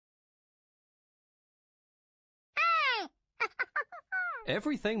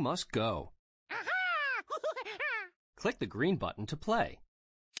Everything must go. Click the green button to play.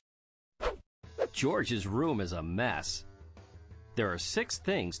 George's room is a mess. There are 6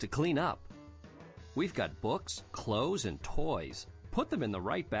 things to clean up. We've got books, clothes, and toys. Put them in the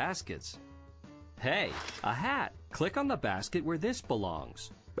right baskets. Hey, a hat. Click on the basket where this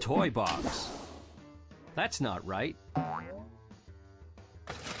belongs. Toy box. That's not right.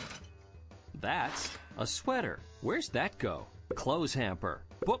 That's a sweater. Where's that go? Clothes hamper.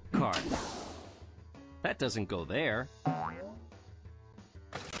 Book cart. That doesn't go there.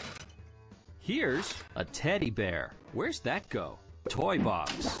 Here's a teddy bear. Where's that go? Toy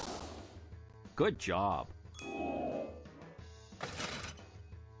box. Good job.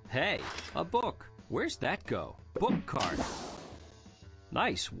 Hey, a book. Where's that go? Book cart.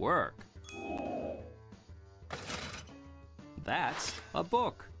 Nice work. That's a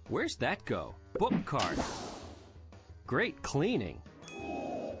book. Where's that go? Book cart. Great cleaning.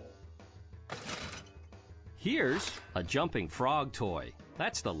 Here's a jumping frog toy.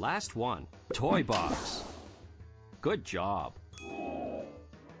 That's the last one. Toy box. Good job.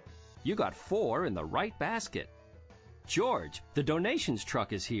 You got 4 in the right basket. George, the donations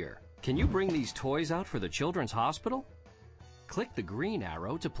truck is here. Can you bring these toys out for the children's hospital? Click the green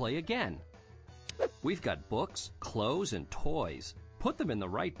arrow to play again. We've got books, clothes, and toys. Put them in the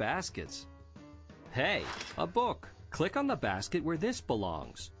right baskets. Hey, a book. Click on the basket where this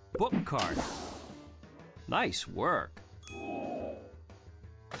belongs. Book cart. Nice work.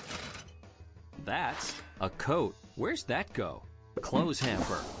 That's a coat. Where's that go? Clothes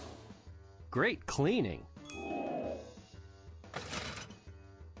hamper. Great cleaning.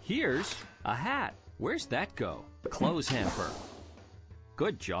 Here's a hat. Where's that go? Clothes hamper.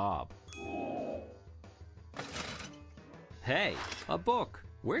 Good job. Hey, a book.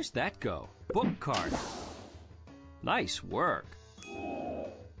 Where's that go? Book cart. Nice work.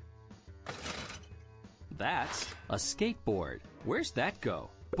 That's a skateboard. Where's that go?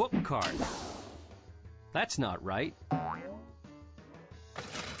 Book cart. That's not right.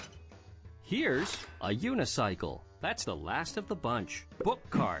 Here's a unicycle. That's the last of the bunch. Book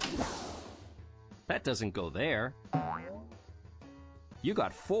cart. That doesn't go there. You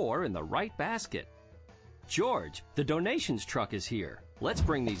got 4 in the right basket. George, the donations truck is here. Let's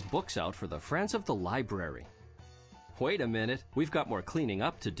bring these books out for the Friends of the Library. Wait a minute, we've got more cleaning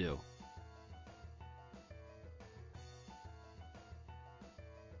up to do.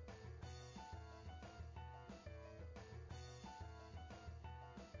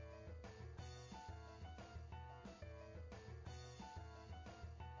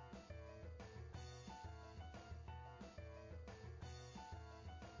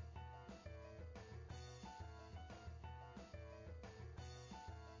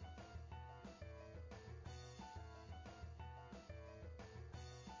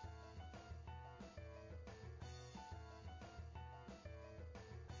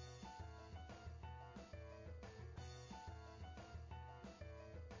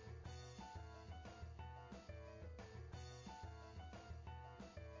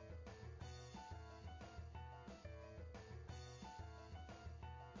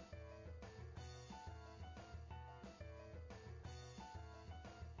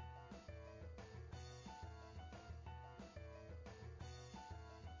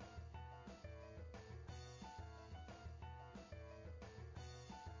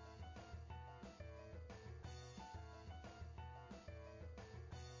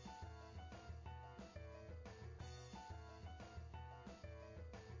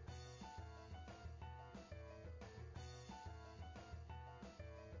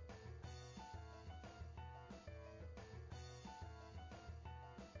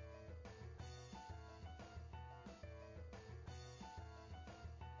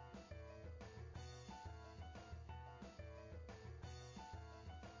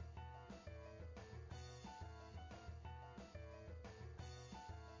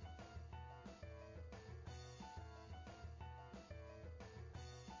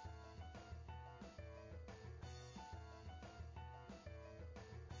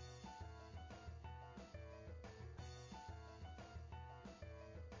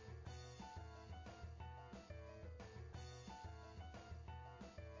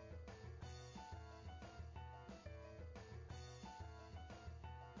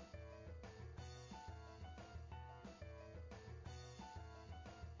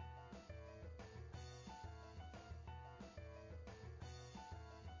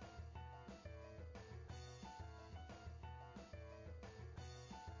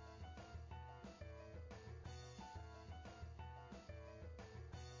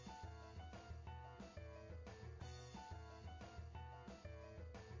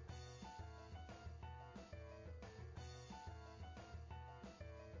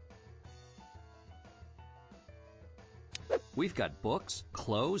 We've got books,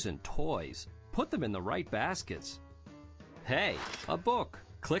 clothes, and toys. Put them in the right baskets. Hey, a book.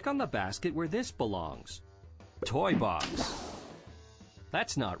 Click on the basket where this belongs. Toy box.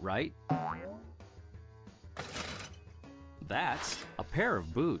 That's not right. That's a pair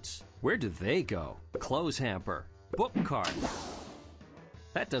of boots. Where do they go? Clothes hamper. Book cart.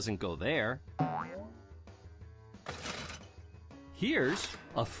 That doesn't go there. Here's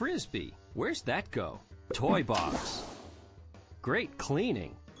a frisbee. Where's that go? Toy box. Great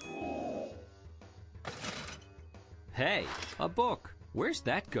cleaning. Hey, a book. Where's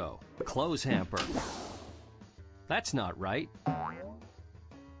that go? Clothes hamper. That's not right.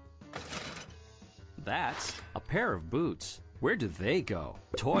 That's a pair of boots. Where do they go?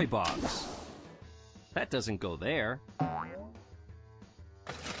 Toy box. That doesn't go there.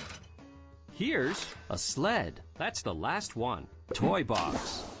 Here's a sled. That's the last one. Toy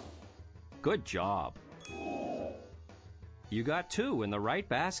box. Good job. You got 2 in the right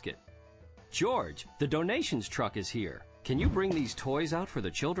basket. George, the donations truck is here. Can you bring these toys out for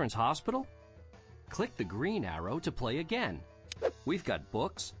the children's hospital? Click the green arrow to play again. We've got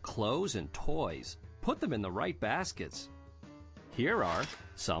books, clothes, and toys. Put them in the right baskets. Here are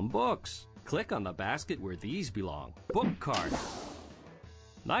some books. Click on the basket where these belong. Book cart.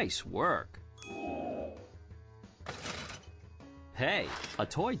 Nice work. Hey, a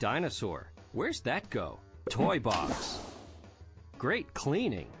toy dinosaur. Where's that go? Toy box. Great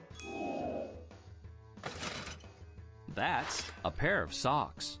cleaning. That's a pair of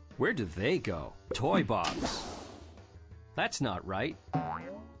socks. Where do they go? Toy box. That's not right.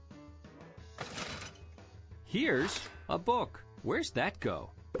 Here's a book. Where's that go?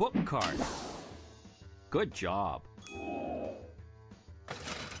 Book cart. Good job.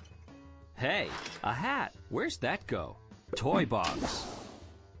 Hey, a hat. Where's that go? Toy box.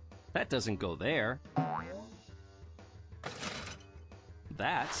 That doesn't go there.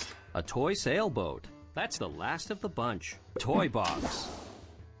 That's a toy sailboat. That's the last of the bunch. Toy box.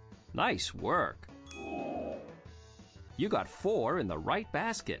 Nice work. You got 4 in the right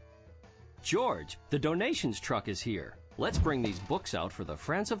basket. George, the donations truck is here. Let's bring these books out for the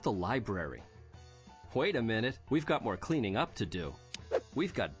Friends of the Library. Wait a minute, we've got more cleaning up to do.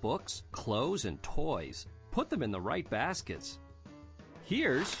 We've got books, clothes, and toys. Put them in the right baskets.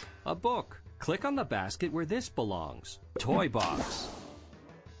 Here's a book. Click on the basket where this belongs. Toy box.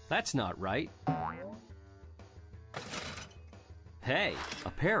 That's not right. Hey,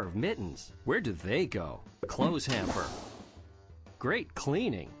 a pair of mittens. Where do they go? Clothes hamper. Great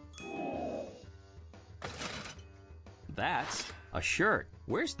cleaning. That's a shirt.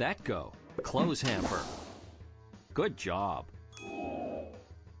 Where's that go? Clothes hamper. Good job.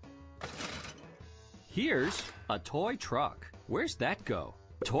 Here's a toy truck. Where's that go?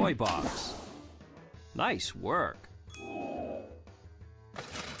 Toy box. Nice work.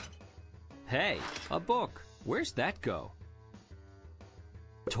 Hey, a book. Where's that go?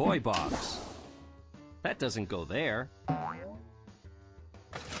 Toy box. That doesn't go there.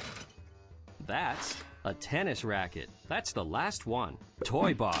 That's a tennis racket. That's the last one.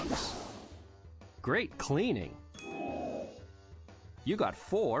 Toy box. Great cleaning. You got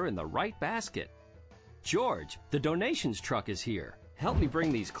 4 in the right basket. George, the donations truck is here. Help me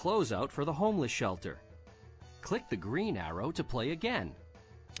bring these clothes out for the homeless shelter. Click the green arrow to play again.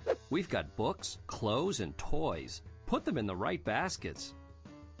 We've got books, clothes, and toys. Put them in the right baskets.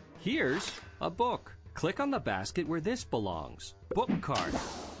 Here's a book. Click on the basket where this belongs. Book cart.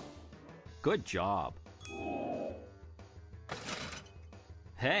 Good job.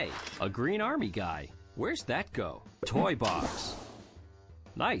 Hey, a green army guy. Where's that go? Toy box.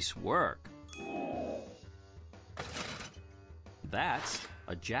 Nice work. That's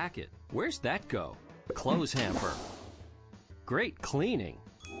a jacket. Where's that go? Clothes hamper. Great cleaning.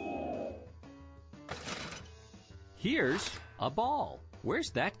 Here's a ball.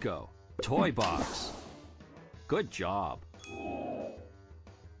 Where's that go? Toy box. Good job.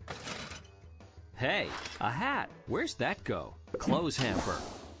 Hey, a hat. Where's that go? Clothes hamper.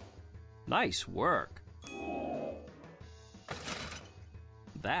 Nice work.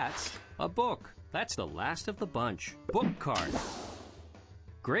 That's a book. That's the last of the bunch. Book cart.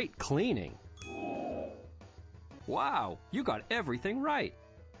 Great cleaning. Wow, you got everything right.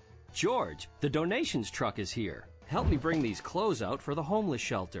 George, the donations truck is here. Help me bring these clothes out for the homeless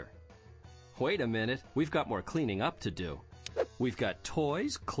shelter. Wait a minute, we've got more cleaning up to do. We've got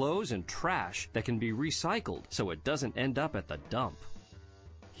toys, clothes, and trash that can be recycled so it doesn't end up at the dump.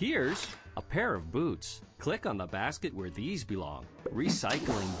 Here's a pair of boots. Click on the basket where these belong.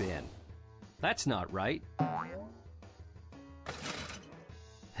 Recycling bin. That's not right.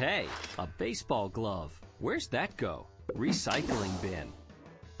 Hey, a baseball glove. Where's that go? Recycling bin.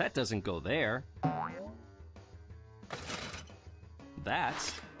 That doesn't go there.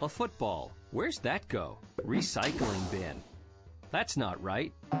 That's a football. Where's that go? Recycling bin. That's not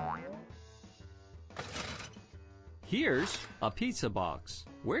right. Here's a pizza box.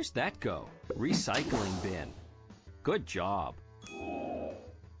 Where's that go? Recycling bin. Good job.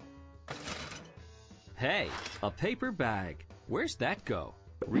 Hey, a paper bag. Where's that go?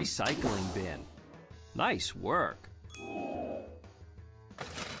 Recycling bin. Nice work.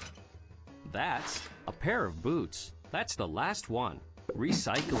 That's a pair of boots. That's the last one.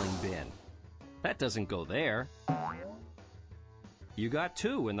 Recycling bin. That doesn't go there. You got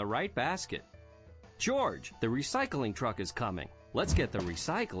 2 in the right basket. George, the recycling truck is coming. Let's get the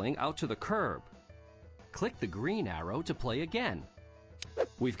recycling out to the curb. Click the green arrow to play again.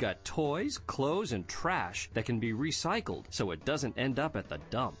 We've got toys, clothes, and trash that can be recycled so it doesn't end up at the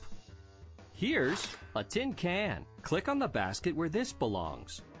dump. Here's a tin can. Click on the basket where this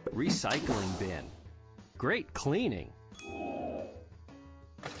belongs. Recycling bin. Great cleaning.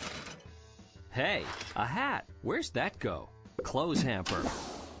 Hey, a hat. Where's that go? Clothes hamper.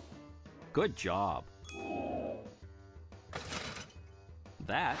 Good job.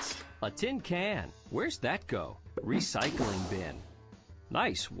 That's a tin can. Where's that go? Recycling bin.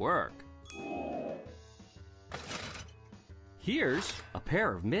 Nice work. Here's a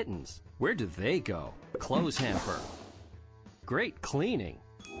pair of mittens. Where do they go? Clothes hamper. Great cleaning.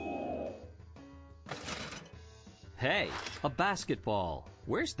 Hey, a basketball.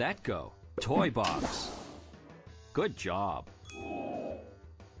 Where's that go? Toy box. Good job.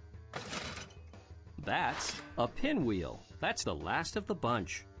 That's a pinwheel. That's the last of the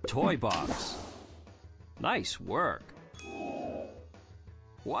bunch. Toy box. Nice work.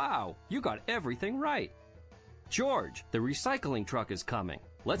 Wow, you got everything right. George, the recycling truck is coming.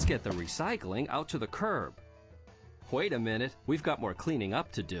 Let's get the recycling out to the curb. Wait a minute, we've got more cleaning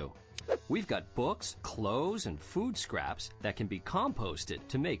up to do. We've got books, clothes, and food scraps that can be composted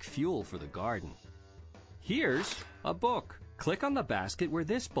to make fuel for the garden. Here's a book. Click on the basket where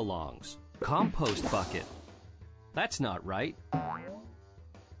this belongs. Compost bucket. That's not right.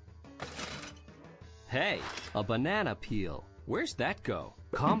 Hey, a banana peel. Where's that go?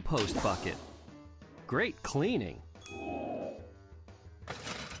 Compost bucket. Great cleaning.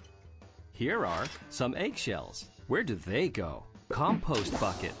 Here are some eggshells. Where do they go? Compost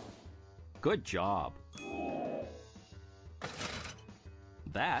bucket. Good job.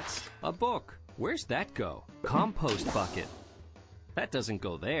 That's a book. Where's that go? Compost bucket. That doesn't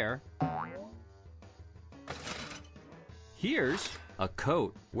go there. Here's a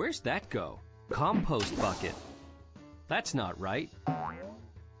coat. Where's that go? Compost bucket. That's not right.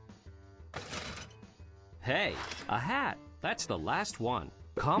 Hey, a hat. That's the last one.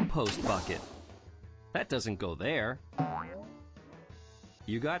 Compost bucket. That doesn't go there.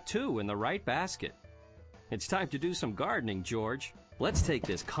 You got 2 in the right basket. It's time to do some gardening, George. Let's take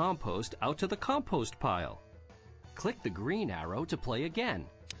this compost out to the compost pile. Click the green arrow to play again.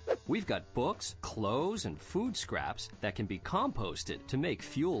 We've got books, clothes, and food scraps that can be composted to make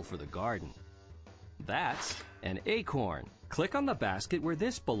fuel for the garden. That's an acorn. Click on the basket where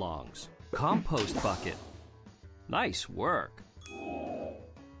this belongs. Compost bucket. Nice work.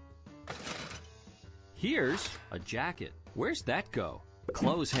 Here's a jacket. Where's that go?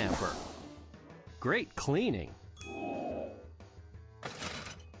 Clothes hamper. Great cleaning.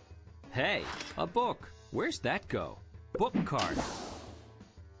 Hey, a book. Where's that go? Book cart.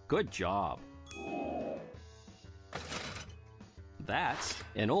 Good job. That's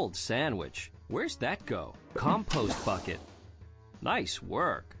an old sandwich. Where's that go? Compost bucket. Nice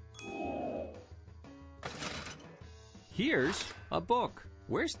work. Here's a book.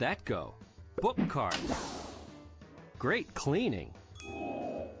 Where's that go? Book cart. Great cleaning.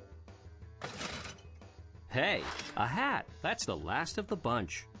 Hey, a hat. That's the last of the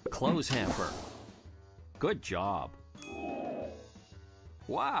bunch. Clothes hamper. Good job.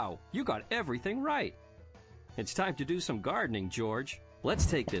 Wow, you got everything right. It's time to do some gardening, George. Let's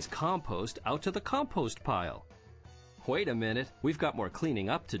take this compost out to the compost pile. Wait a minute, we've got more cleaning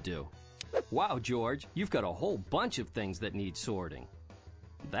up to do. Wow, George, you've got a whole bunch of things that need sorting.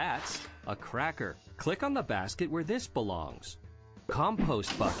 That's a cracker. Click on the basket where this belongs.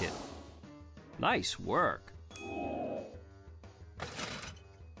 Compost bucket. Nice work.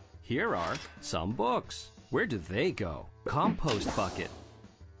 Here are some books. Where do they go? Compost bucket.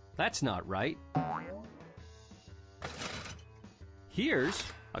 That's not right. Here's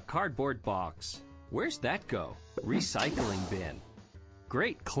a cardboard box. Where's that go? Recycling bin.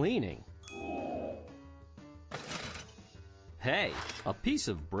 Great cleaning. Hey, a piece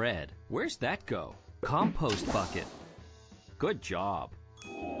of bread. Where's that go? Compost bucket. Good job.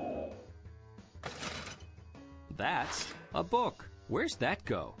 That's a book. Where's that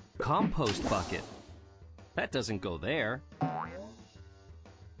go? Compost bucket. That doesn't go there.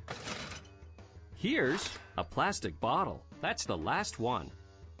 Here's a plastic bottle. That's the last one.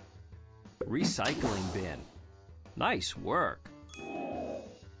 Recycling bin. Nice work.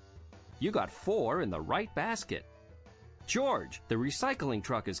 You got 4 in the right basket. George, the recycling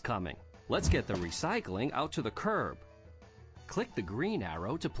truck is coming. Let's get the recycling out to the curb. Click the green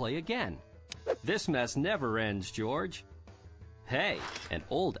arrow to play again. This mess never ends, George. Hey, an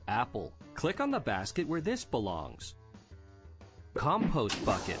old apple. Click on the basket where this belongs. Compost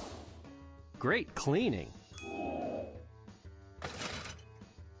bucket. Great cleaning.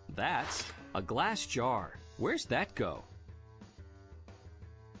 That's a glass jar. Where's that go?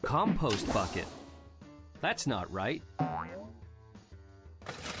 Compost bucket. That's not right.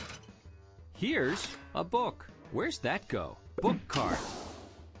 Here's a book. Where's that go? Book cart.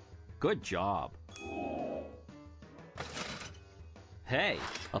 Good job. Hey,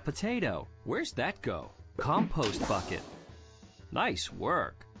 a potato. Where's that go? Compost bucket. Nice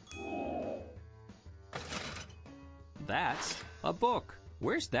work. That's a book.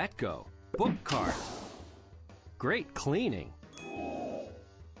 Where's that go? Book cart. Great cleaning.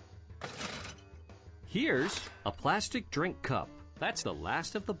 Here's a plastic drink cup. That's the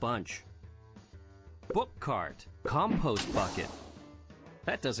last of the bunch. Book cart. Compost bucket.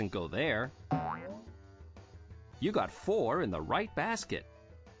 That doesn't go there. You got 4 in the right basket.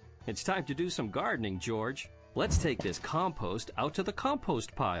 It's time to do some gardening, George. Let's take this compost out to the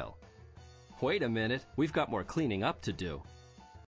compost pile. Wait a minute, we've got more cleaning up to do.